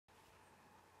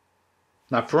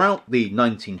Now, throughout the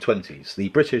 1920s, the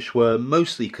British were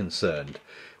mostly concerned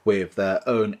with their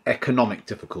own economic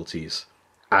difficulties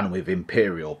and with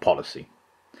imperial policy.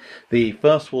 The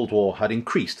First World War had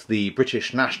increased the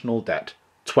British national debt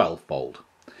 12-fold,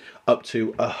 up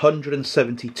to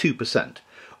 172%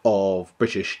 of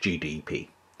British GDP.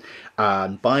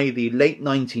 And by the late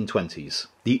 1920s,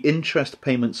 the interest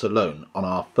payments alone on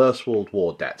our First World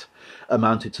War debt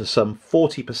amounted to some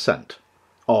 40%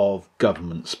 of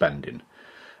government spending.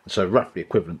 So roughly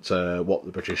equivalent to what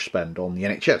the British spend on the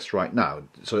NHS right now.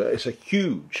 So it's a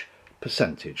huge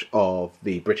percentage of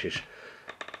the British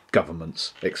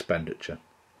government's expenditure,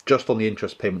 just on the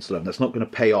interest payments alone. That's not going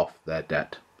to pay off their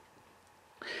debt.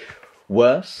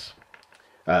 Worse,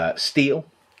 steel,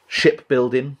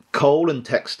 shipbuilding, coal and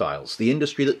textiles, the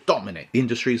industries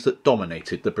that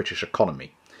dominated the British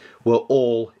economy, were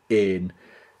all in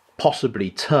possibly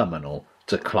terminal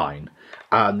decline,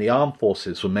 and the armed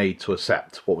forces were made to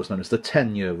accept what was known as the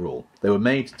 10-year rule. They were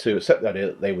made to accept the idea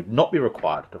that they would not be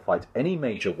required to fight any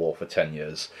major war for 10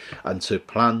 years and to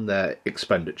plan their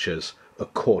expenditures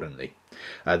accordingly.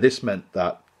 This meant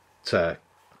that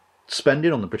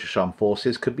spending on the British Armed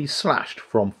Forces could be slashed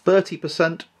from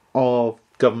 30% of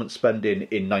government spending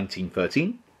in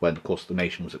 1913, when of course the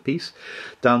nation was at peace,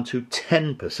 down to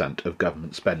 10% of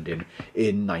government spending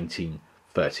in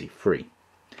 1933.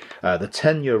 The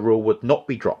 10-year rule would not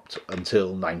be dropped until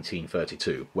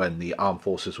 1932, when the armed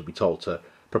forces would be told to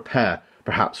prepare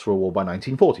perhaps for a war by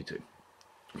 1942.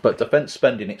 But defence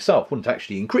spending itself wouldn't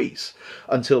actually increase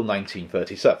until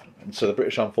 1937. And so the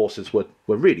British Armed Forces were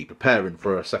really preparing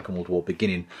for a Second World War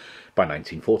beginning by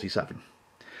 1947.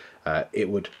 It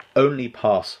would only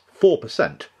pass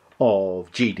 4%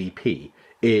 of GDP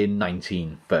in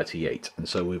 1938. And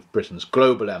so with Britain's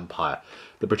global empire,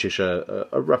 the British are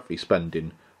roughly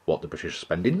spending what the British are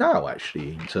spending now,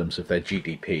 actually, in terms of their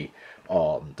GDP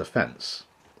on defence.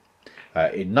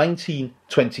 In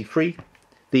 1923,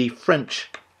 the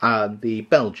French and the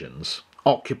Belgians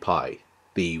occupy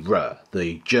the Ruhr,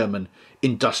 the German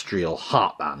industrial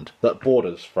heartland that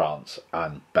borders France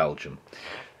and Belgium.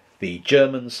 The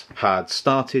Germans had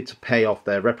started to pay off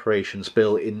their reparations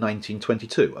bill in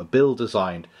 1922, a bill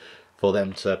designed for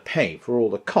them to pay for all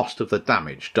the cost of the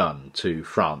damage done to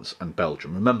France and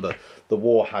Belgium. Remember, the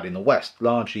war had in the West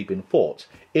largely been fought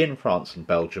in France and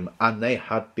Belgium, and they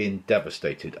had been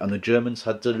devastated. And the Germans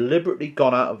had deliberately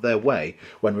gone out of their way,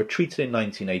 when retreating in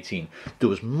 1918, to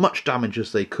do as much damage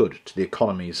as they could to the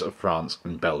economies of France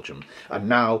and Belgium. And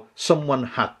now someone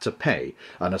had to pay.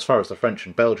 And as far as the French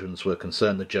and Belgians were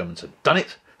concerned, the Germans had done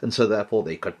it, and so therefore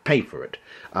they could pay for it.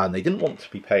 And they didn't want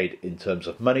to be paid in terms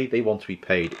of money, they wanted to be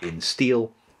paid in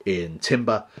steel, in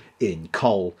timber, in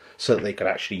coal, so that they could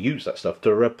actually use that stuff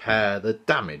to repair the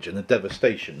damage and the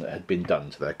devastation that had been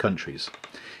done to their countries.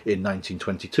 In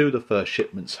 1922, the first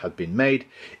shipments had been made.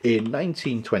 In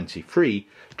 1923,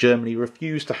 Germany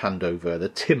refused to hand over the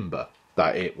timber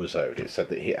that it was owed. It said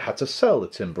that it had to sell the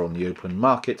timber on the open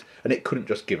market, and it couldn't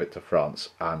just give it to France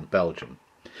and Belgium.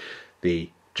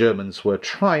 The Germans were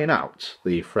trying out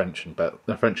the French and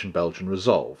Belgian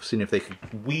resolve, seeing if they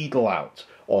could wheedle out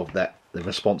of the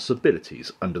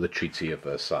responsibilities under the Treaty of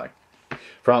Versailles.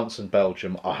 France and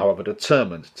Belgium are, however,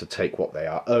 determined to take what they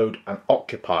are owed and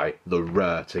occupy the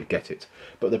Ruhr to get it.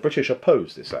 But the British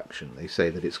oppose this action. They say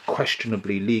that it's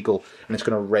questionably legal and it's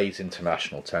going to raise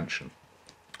international tension.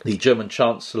 The German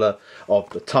Chancellor of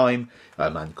the time,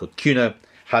 a man called Kühne,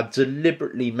 had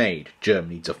deliberately made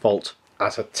Germany default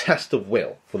as a test of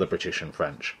will for the British and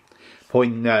French.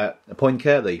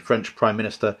 Poincare, the French Prime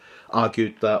Minister,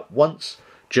 argued that once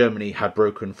Germany had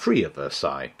broken free of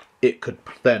Versailles, it could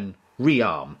then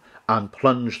rearm and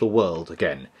plunge the world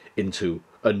again into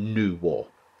a new war.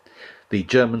 The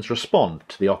Germans respond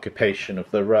to the occupation of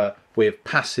the Ruhr with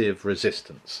passive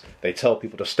resistance. They tell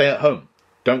people to stay at home,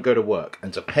 don't go to work,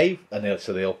 and so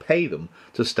they'll pay them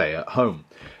to stay at home.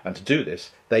 And to do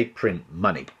this, they print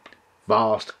money.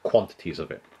 Vast quantities of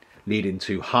it, leading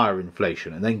to higher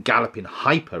inflation and then galloping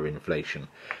hyperinflation.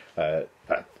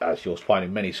 As you'll find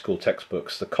in many school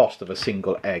textbooks, the cost of a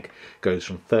single egg goes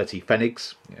from 30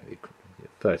 pfennigs,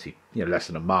 30, less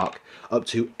than a mark, up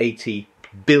to 80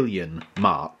 billion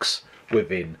marks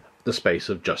within the space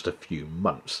of just a few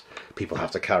months. People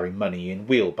have to carry money in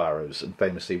wheelbarrows, and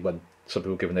famously, when some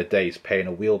people were given their day's pay in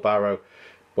a wheelbarrow,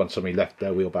 when somebody left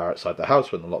their wheelbarrow outside the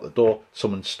house, when they locked the door,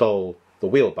 someone stole the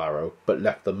wheelbarrow but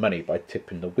left the money by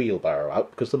tipping the wheelbarrow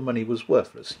out because the money was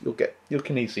worthless. You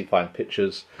can easily find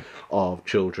pictures of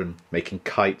children making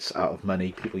kites out of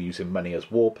money, people using money as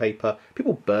wallpaper,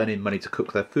 people burning money to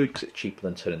cook their food because it's cheaper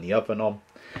than turning the oven on.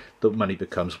 The money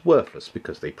becomes worthless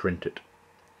because they print it.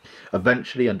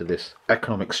 Eventually, under this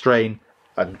economic strain,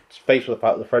 and faced with the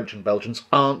fact that the French and Belgians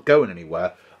aren't going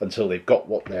anywhere until they've got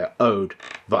what they're owed,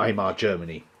 Weimar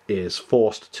Germany is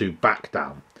forced to back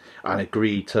down and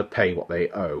agree to pay what they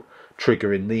owe,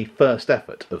 triggering the first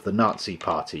effort of the Nazi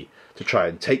Party to try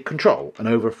and take control and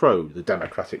overthrow the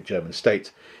democratic German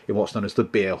state in what's known as the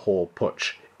Beer Hall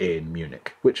Putsch in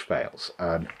Munich, which fails,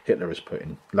 and Hitler is put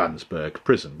in Landsberg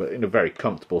prison, but in a very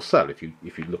comfortable cell if you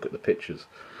look at the pictures.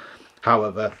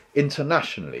 However,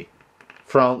 internationally,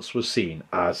 France was seen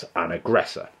as an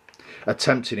aggressor,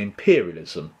 attempting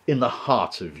imperialism in the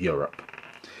heart of Europe.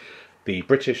 The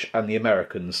British and the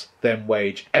Americans then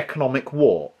wage economic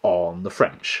war on the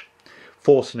French,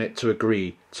 forcing it to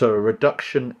agree to a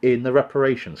reduction in the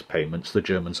reparations payments the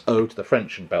Germans owe to the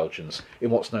French and Belgians in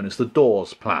what's known as the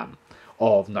Dawes Plan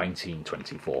of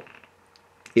 1924.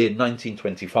 In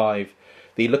 1925,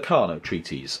 the Locarno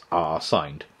Treaties are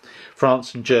signed.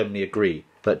 France and Germany agree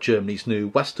that Germany's new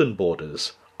western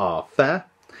borders are fair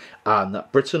and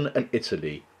that Britain and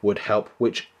Italy would help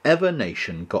whichever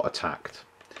nation got attacked.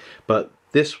 But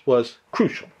this was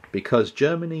crucial because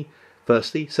Germany,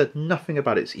 firstly, said nothing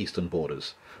about its eastern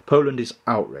borders. Poland is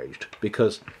outraged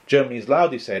because Germany is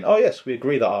loudly saying, oh yes, we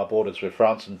agree that our borders with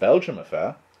France and Belgium are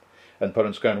fair. And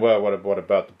Poland's going, well, what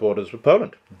about the borders with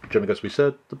Poland? Germany goes, we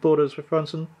said the borders with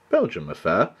France and Belgium are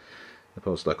fair. The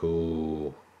Poland's like,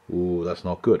 ooh, that's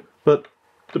not good. But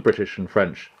the British and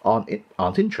French aren't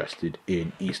interested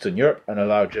in Eastern Europe and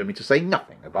allow Germany to say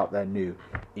nothing about their new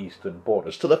eastern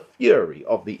borders, to the fury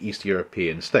of the East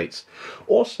European states.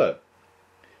 Also,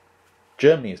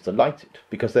 Germany is delighted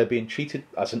because they're being treated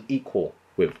as an equal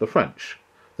with the French.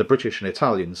 The British and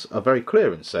Italians are very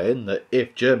clear in saying that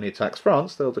if Germany attacks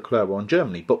France, they'll declare war on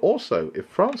Germany. But also, if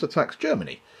France attacks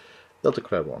Germany, they'll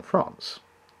declare war on France.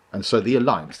 And so the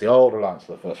alliance, the old alliance of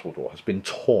the First World War, has been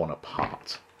torn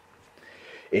apart.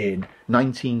 In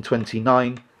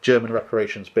 1929, German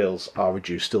reparations bills are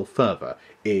reduced still further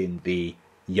in the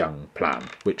Young Plan,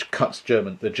 which cuts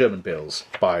the German bills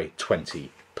by 20%.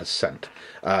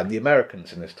 And the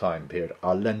Americans in this time period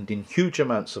are lending huge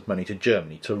amounts of money to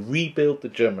Germany to rebuild the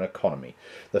German economy.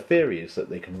 The theory is that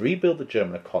they can rebuild the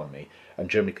German economy and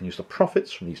Germany can use the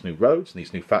profits from these new roads and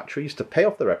these new factories to pay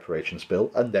off the reparations bill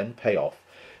and then pay off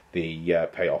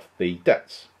the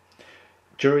debts.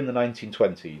 During the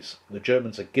 1920s, the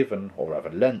Germans are given, or rather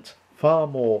lent, far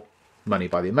more money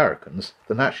by the Americans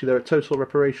than actually their total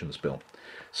reparations bill.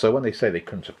 So when they say they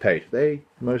couldn't have paid, they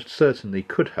most certainly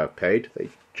could have paid. They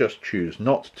just choose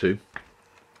not to.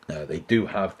 They do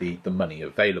have the money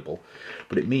available,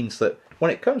 but it means that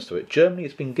when it comes to it, Germany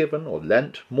has been given or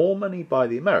lent more money by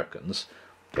the Americans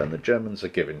than the Germans are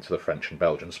giving to the French and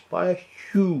Belgians by a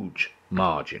huge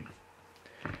margin.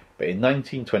 But in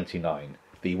 1929,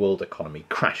 the world economy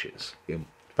crashes,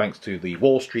 thanks to the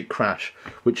Wall Street crash,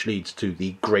 which leads to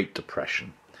the Great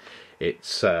Depression.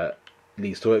 It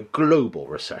leads to a global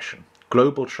recession.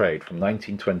 Global trade from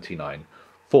 1929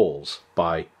 falls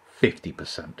by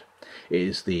 50%. It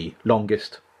is the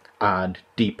longest and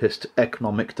deepest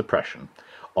economic depression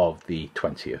of the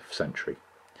 20th century.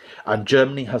 And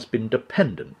Germany has been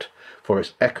dependent for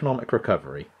its economic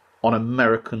recovery on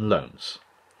American loans.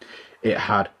 It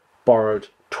had borrowed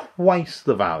twice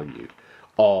the value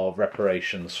of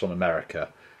reparations from America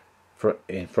from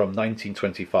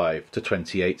 1925 to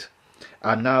 28,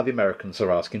 and now the Americans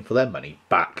are asking for their money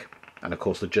back. And of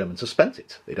course the Germans have spent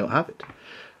it. They don't have it.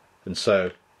 And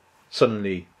so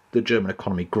suddenly the German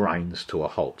economy grinds to a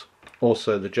halt.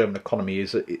 Also, the German economy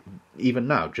is, even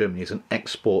now, Germany is an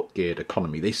export-geared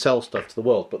economy. They sell stuff to the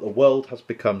world, but the world has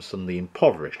become suddenly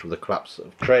impoverished with the collapse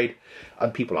of trade,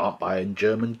 and people aren't buying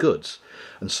German goods.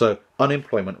 And so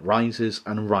unemployment rises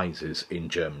and rises in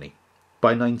Germany.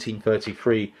 By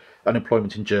 1933,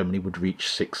 unemployment in Germany would reach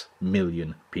 6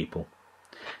 million people.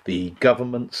 The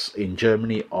governments in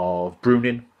Germany of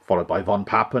Brüning, followed by von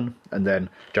Papen, and then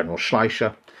General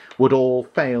Schleicher, would all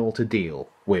fail to deal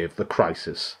with the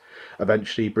crisis,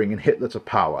 eventually bringing Hitler to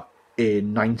power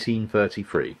in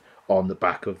 1933 on the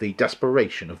back of the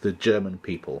desperation of the German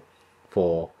people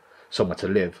for somewhere to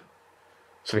live,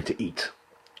 something to eat,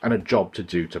 and a job to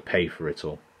do to pay for it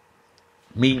all.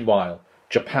 Meanwhile,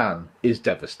 Japan is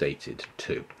devastated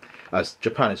too, as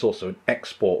Japan is also an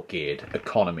export-geared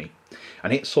economy,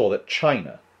 and it saw that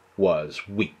China was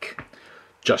weak,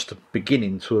 just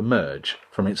beginning to emerge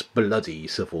from its bloody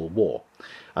civil war.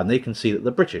 And they can see that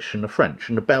the British and the French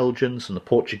and the Belgians and the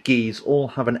Portuguese all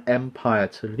have an empire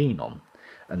to lean on,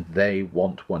 and they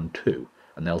want one too,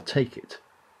 and they'll take it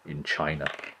in China.